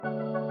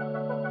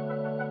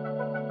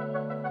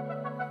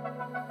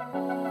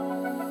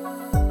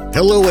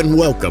Hello and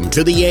welcome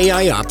to the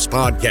AIOps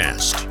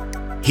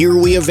podcast. Here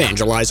we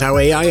evangelize how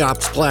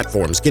AIOps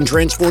platforms can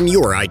transform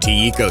your IT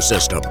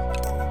ecosystem.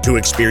 To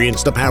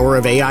experience the power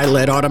of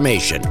AI-led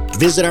automation,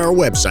 visit our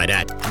website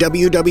at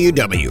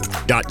www.ziff.ai.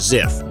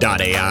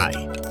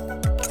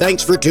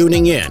 Thanks for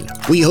tuning in.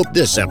 We hope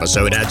this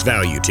episode adds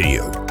value to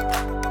you.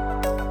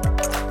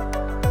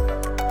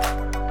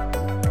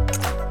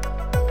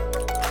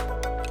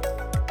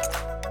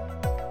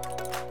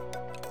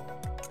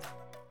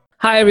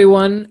 Hi,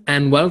 everyone,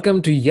 and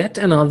welcome to yet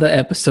another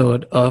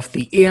episode of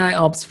the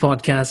AIOps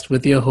podcast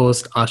with your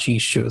host,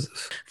 Ashish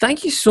Joseph.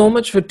 Thank you so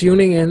much for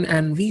tuning in,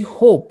 and we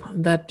hope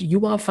that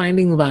you are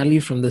finding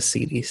value from this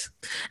series.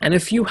 And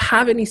if you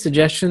have any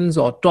suggestions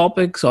or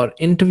topics or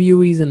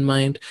interviewees in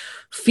mind,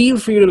 feel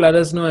free to let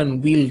us know,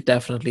 and we'll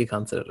definitely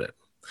consider it.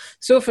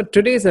 So for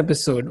today's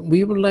episode,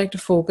 we would like to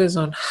focus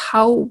on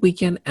how we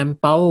can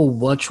empower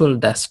virtual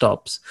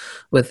desktops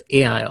with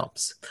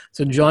AIOps.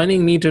 So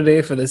joining me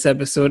today for this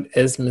episode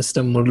is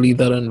Mr.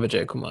 Muralidharan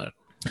Vijay Kumar.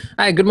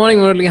 Hi, good morning,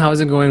 Murali. How's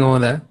it going over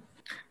there?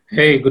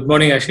 Hey, good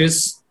morning,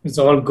 Ashish. It's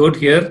all good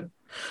here.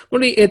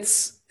 Murali,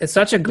 it's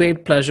such a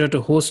great pleasure to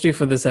host you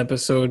for this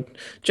episode,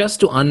 just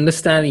to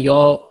understand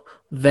your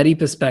very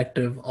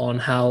perspective on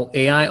how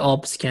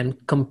AIOps can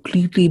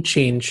completely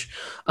change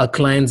a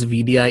client's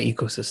VDI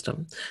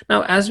ecosystem.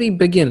 Now, as we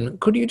begin,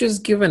 could you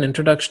just give an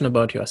introduction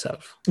about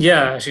yourself?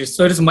 Yeah, Ashish.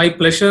 So it is my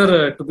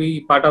pleasure to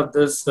be part of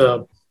this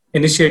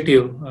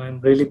initiative. I'm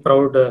really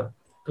proud to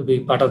be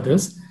part of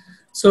this.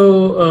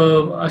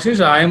 So, Ashish,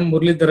 I am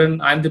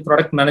Muralidharan. I'm the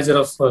product manager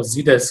of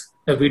Zdesk,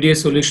 a VDI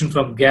solution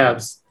from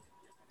Gabs.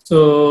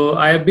 So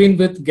I have been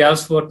with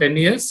Gabs for 10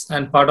 years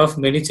and part of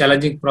many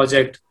challenging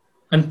projects,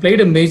 and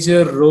played a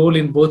major role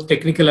in both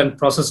technical and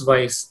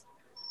process-wise.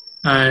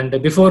 And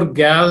before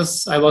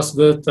Gabs, I was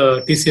with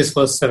TCS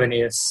for 7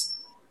 years.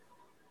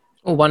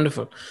 Oh,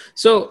 wonderful.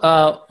 So,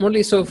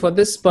 Murali, so for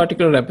this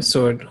particular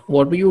episode,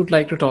 what we would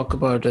like to talk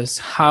about is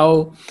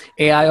how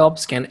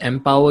AIOps can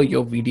empower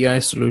your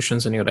VDI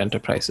solutions in your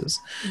enterprises.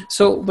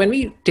 So when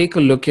we take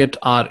a look at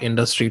our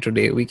industry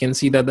today, we can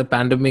see that the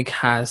pandemic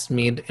has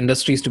made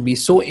industries to be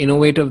so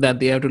innovative that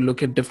they have to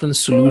look at different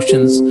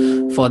solutions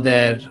for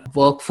their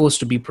workforce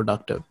to be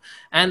productive.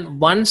 And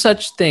one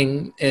such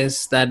thing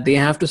is that they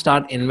have to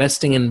start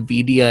investing in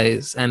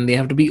VDIs, and they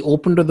have to be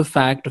open to the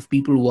fact of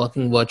people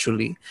working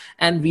virtually.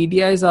 And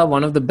VDIs are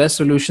one of the best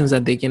solutions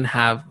that they can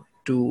have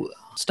to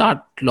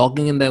start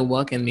logging in their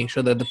work and make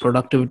sure that the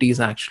productivity is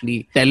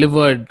actually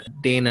delivered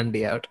day in and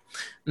day out.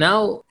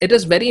 Now, it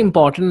is very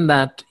important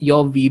that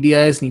your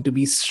VDIs need to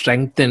be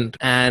strengthened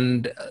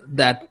and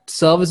that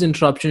service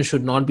interruption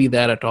should not be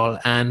there at all.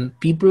 And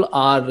people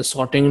are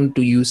resorting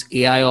to use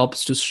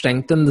AIOps to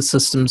strengthen the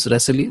system's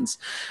resilience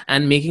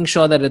and making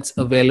sure that it's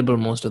available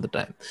most of the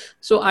time.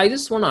 So I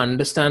just want to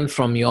understand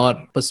from your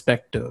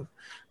perspective,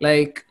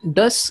 like,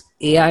 does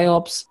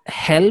AIOps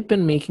help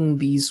in making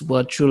these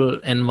virtual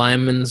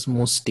environments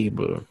more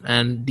stable?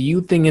 And do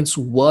you think it's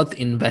worth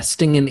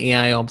investing in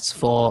AIOps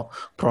for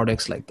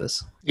products like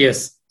this?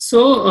 Yes.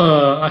 So,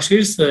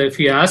 Ashish, if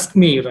you ask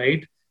me,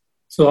 right,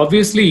 so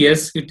obviously,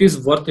 yes, it is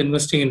worth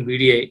investing in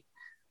VDI,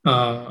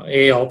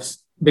 AIOps,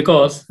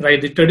 because, right,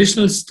 the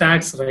traditional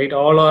stacks, right,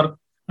 all are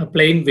a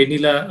plain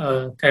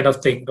vanilla kind of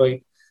thing,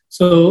 right?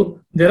 So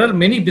there are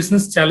many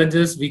business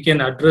challenges we can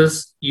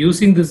address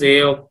using this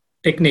AIOps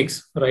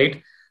techniques, right?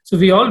 So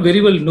we all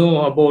very well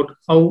know about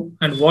how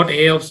and what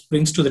AIOps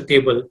brings to the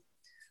table.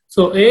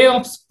 So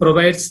AIOps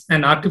provides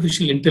an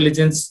artificial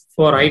intelligence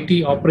for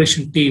IT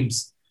operation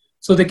teams,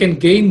 so they can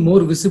gain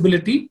more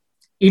visibility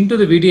into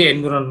the VDI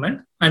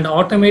environment and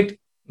automate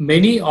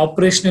many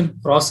operational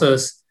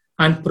process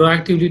and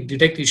proactively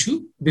detect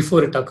issue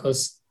before it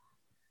occurs.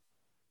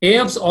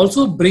 AIOps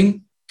also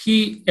bring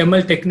key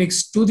ML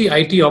techniques to the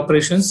IT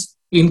operations,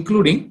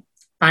 including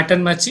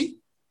pattern matching,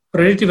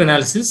 predictive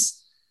analysis,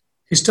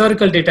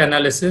 historical data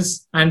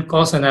analysis, and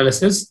cost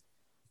analysis.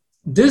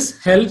 This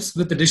helps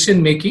with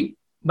decision making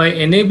by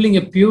enabling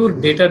a pure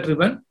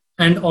data-driven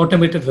and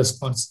automated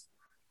response.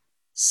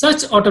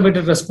 Such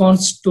automated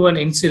response to an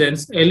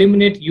incident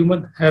eliminate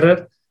human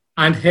error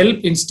and help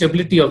in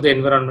stability of the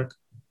environment.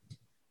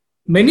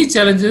 Many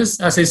challenges,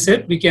 as I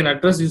said, we can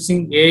address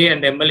using AI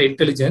and ML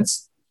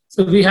intelligence.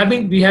 So we have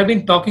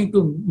been talking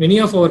to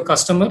many of our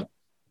customer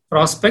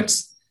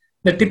prospects.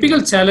 The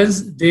typical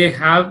challenge they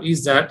have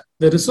is that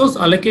the resource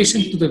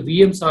allocation to the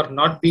VMs are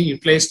not being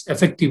utilized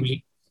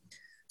effectively.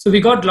 So we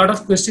got a lot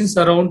of questions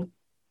around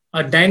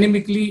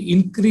dynamically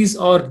increase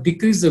or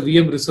decrease the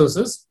VM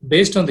resources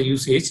based on the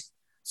usage.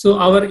 So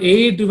our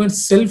AI-driven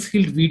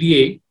self-healed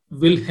VDA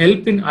will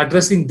help in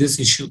addressing this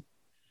issue.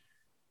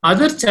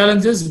 Other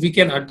challenges we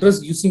can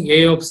address using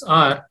AIOps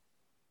are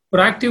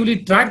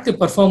proactively track the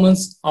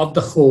performance of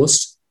the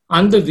host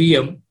and the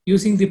VM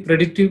using the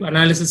predictive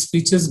analysis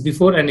features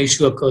before an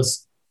issue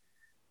occurs.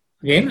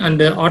 Again, and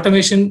the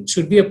automation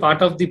should be a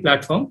part of the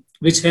platform,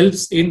 which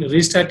helps in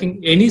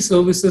restarting any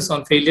services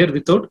on failure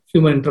without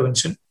human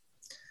intervention.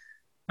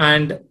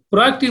 And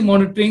proactive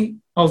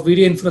monitoring of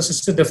VDI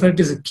infrastructure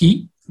definitely is a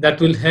key that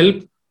will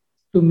help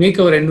to make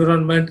our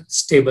environment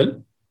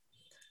stable,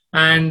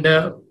 and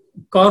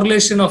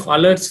correlation of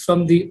alerts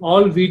from the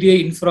all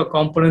VDA infra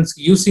components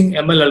using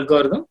ML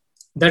algorithm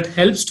that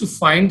helps to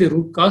find the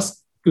root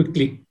cause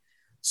quickly.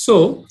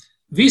 So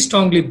we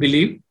strongly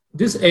believe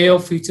this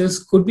AIOps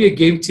features could be a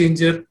game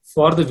changer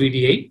for the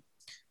VDA.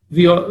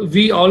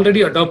 We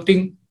already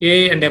adopting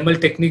AI and ML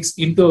techniques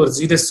into our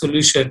ZDS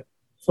solution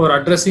for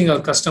addressing our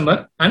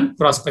customer and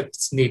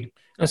prospects need.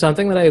 Now,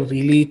 something that I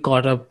really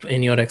caught up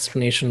in your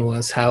explanation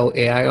was how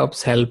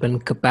AIOps help in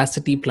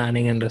capacity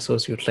planning and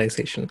resource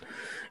utilization.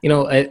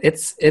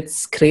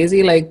 It's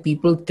crazy. Like,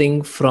 people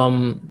think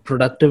from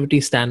productivity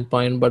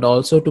standpoint, but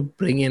also to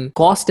bring in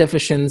cost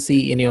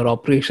efficiency in your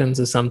operations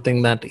is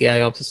something that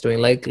AIOps is doing.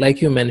 Like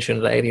you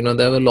mentioned, right?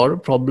 There were a lot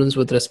of problems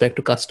with respect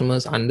to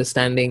customers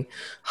understanding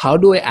how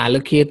do I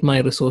allocate my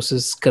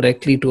resources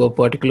correctly to a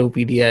particular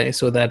PDI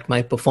so that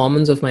my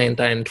performance of my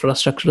entire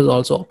infrastructure is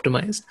also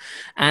optimized,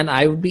 and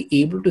I would be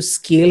able to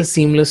scale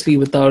seamlessly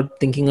without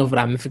thinking of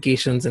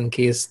ramifications in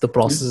case the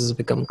processes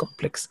become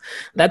complex.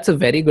 That's a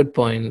very good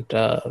point.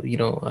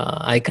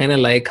 I kind of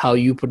like how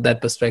you put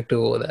that perspective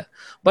over there.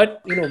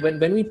 But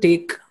when we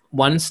take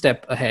one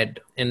step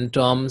ahead in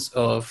terms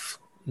of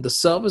the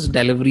service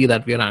delivery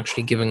that we are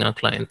actually giving our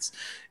clients,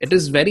 it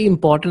is very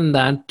important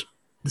that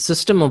the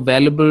system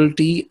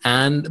availability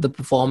and the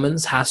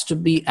performance has to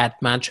be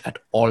at match at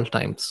all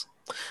times.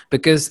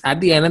 Because at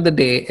the end of the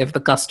day, if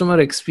the customer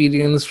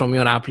experience from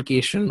your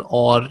application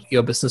or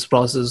your business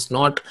process is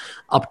not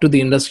up to the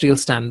industrial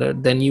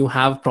standard, then you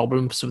have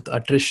problems with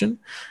attrition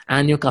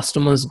and your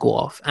customers go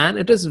off. And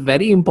it is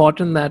very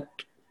important that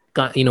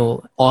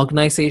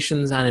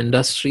organizations and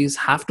industries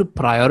have to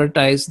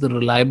prioritize the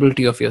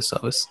reliability of your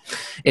service.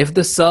 If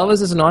the service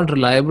is not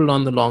reliable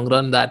on the long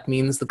run, that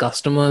means the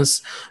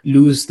customers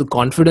lose the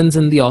confidence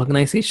in the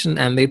organization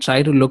and they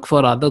try to look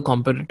for other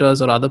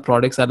competitors or other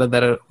products that are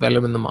there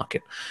available in the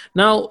market.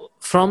 Now,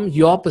 from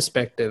your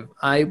perspective,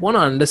 I want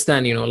to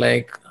understand,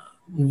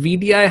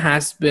 VDI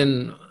has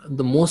been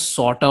the most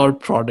sought out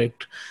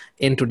product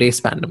in today's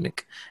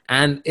pandemic,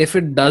 and if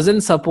it doesn't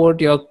support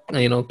your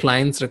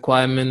clients'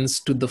 requirements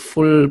to the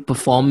full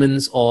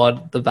performance or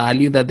the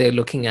value that they're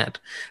looking at,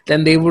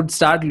 then they would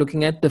start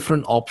looking at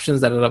different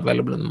options that are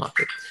available in the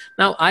market.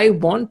 Now, I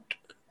want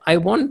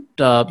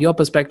your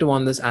perspective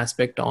on this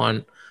aspect,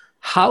 on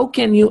how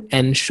can you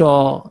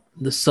ensure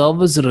the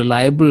service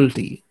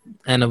reliability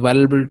and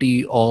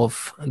availability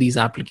of these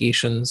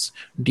applications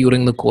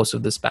during the course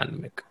of this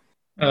pandemic.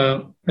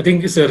 I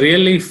think it's a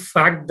really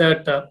fact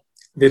that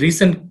the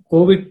recent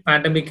COVID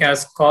pandemic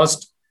has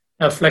caused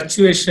a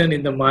fluctuation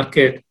in the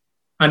market,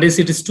 and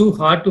it is too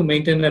hard to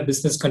maintain a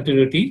business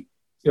continuity.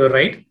 You're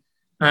right.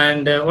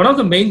 And one of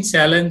the main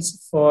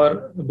challenges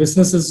for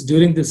businesses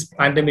during this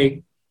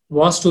pandemic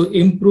was to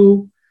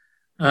improve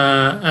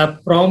a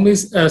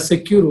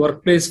secure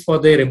workplace for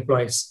their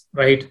employees,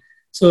 right?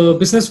 So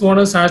business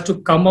owners have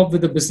to come up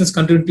with a business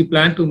continuity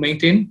plan to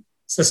maintain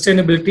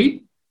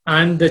sustainability.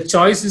 And the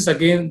choice is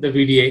again the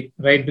VDA,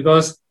 right?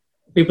 Because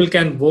people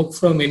can work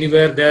from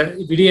anywhere.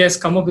 The VDA has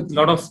come up with a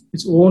lot of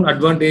its own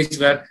advantage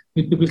where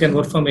people can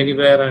work from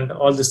anywhere and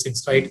all these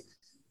things, right?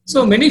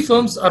 So many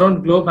firms around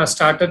the globe have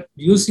started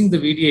using the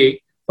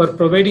VDA for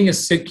providing a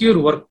secure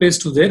workplace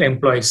to their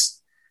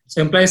employees.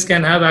 So employees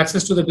can have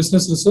access to the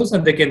business resource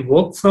and they can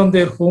work from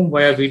their home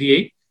via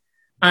VDA.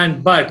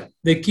 But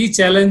the key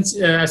challenge,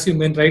 as you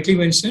rightly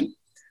mentioned,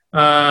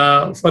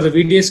 for the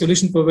VDA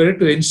solution provider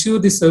to ensure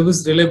the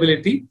service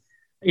reliability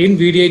in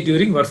VDA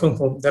during work from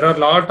home. There are a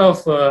lot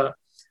of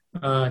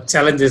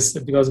challenges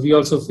because we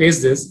also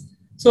face this.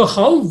 So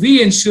how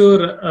we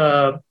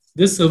ensure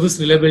this service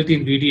reliability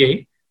in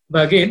VDA?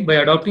 By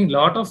adopting a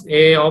lot of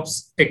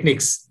AIOps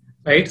techniques,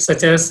 right?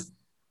 Such as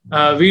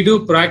we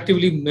do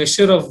proactively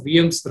measure of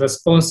VM's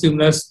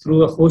responsiveness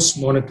through a host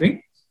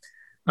monitoring.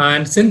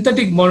 And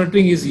synthetic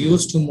monitoring is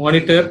used to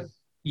monitor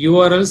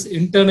URLs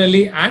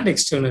internally and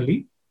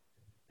externally.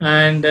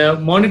 And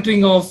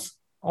monitoring of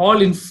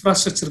all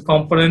infrastructure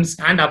components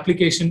and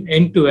application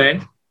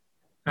end-to-end,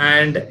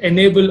 and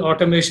enable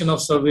automation of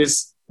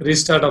service,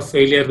 restart of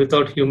failure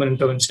without human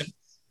intervention.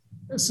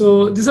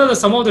 So these are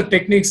some of the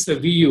techniques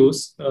that we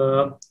use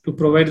to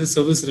provide the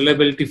service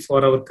reliability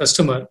for our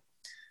customer.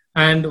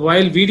 And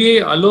while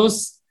VDA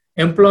allows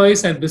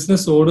employees and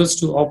business owners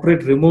to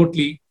operate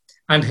remotely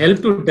and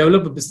help to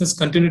develop a business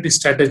continuity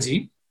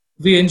strategy,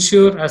 we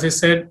ensure, as I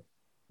said,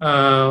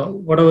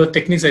 whatever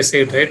techniques I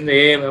said, right, the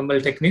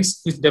AML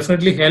techniques, which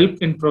definitely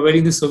help in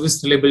providing the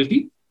service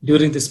reliability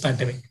during this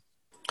pandemic.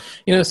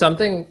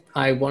 Something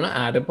I want to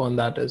add upon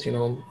that is,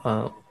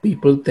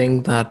 people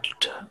think that,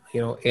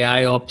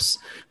 AIOps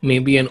may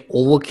be an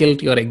overkill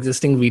to your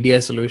existing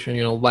VDI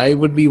solution. Why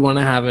would we want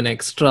to have an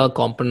extra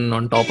component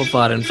on top of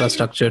our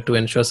infrastructure to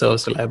ensure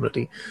service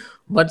reliability?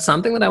 But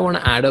something that I want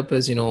to add up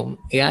is,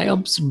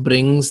 AIOps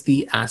brings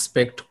the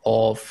aspect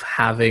of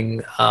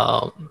having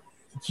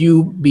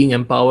you being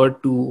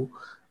empowered to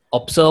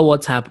observe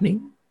what's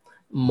happening,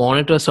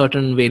 monitor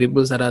certain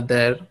variables that are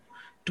there,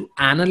 to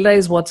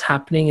analyze what's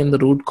happening in the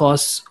root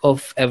cause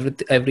of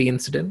every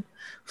incident,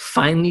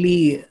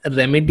 finally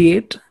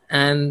remediate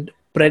and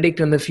predict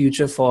in the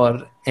future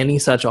for any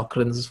such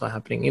occurrences for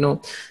happening.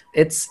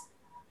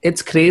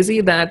 It's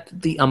crazy that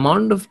the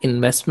amount of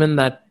investment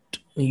that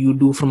you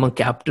do from a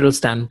capital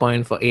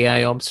standpoint for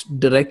AI ops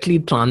directly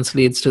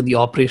translates to the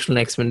operational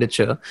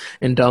expenditure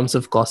in terms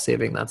of cost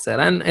saving that's there.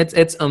 And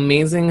it's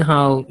amazing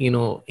how,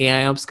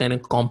 AI ops kind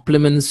of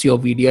complements your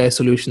VDI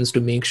solutions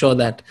to make sure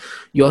that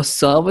your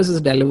service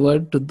is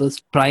delivered to the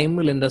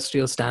primal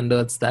industrial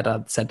standards that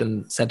are set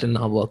in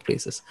our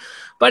workplaces.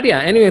 But yeah,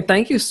 anyway,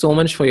 thank you so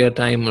much for your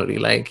time, Murray.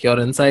 Like, your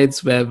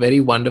insights were very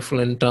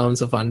wonderful in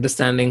terms of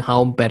understanding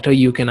how better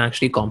you can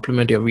actually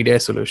complement your VDI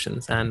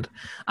solutions. And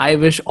I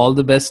wish all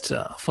the best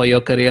for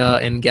your career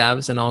in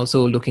Gavs, and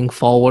also looking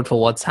forward for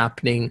what's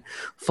happening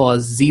for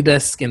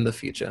Zdesk in the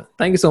future.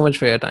 Thank you so much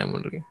for your time,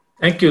 Murray.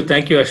 Thank you,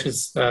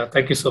 Ashish.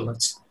 Thank you so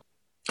much.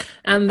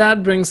 And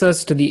that brings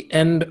us to the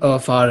end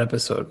of our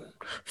episode.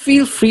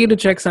 Feel free to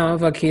check some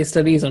of our case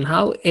studies on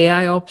how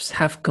AIOps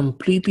have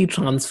completely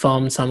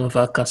transformed some of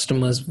our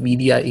customers'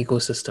 VDI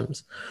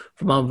ecosystems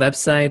from our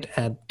website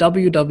at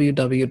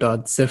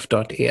www.ziff.ai.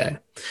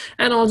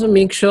 And also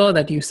make sure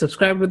that you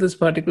subscribe to this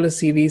particular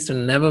series to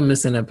never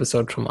miss an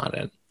episode from our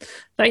end.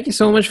 Thank you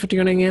so much for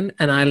tuning in,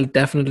 and I'll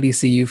definitely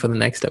see you for the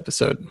next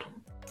episode.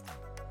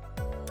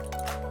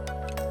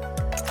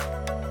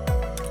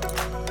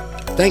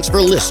 Thanks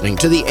for listening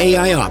to the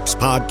AIOps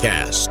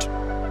podcast.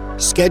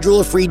 Schedule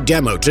a free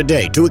demo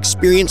today to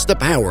experience the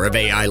power of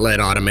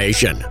AI-led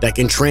automation that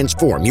can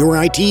transform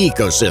your IT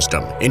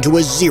ecosystem into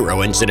a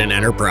zero-incident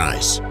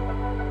enterprise.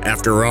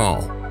 After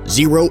all,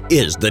 zero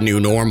is the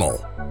new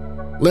normal.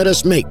 Let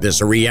us make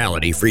this a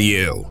reality for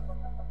you.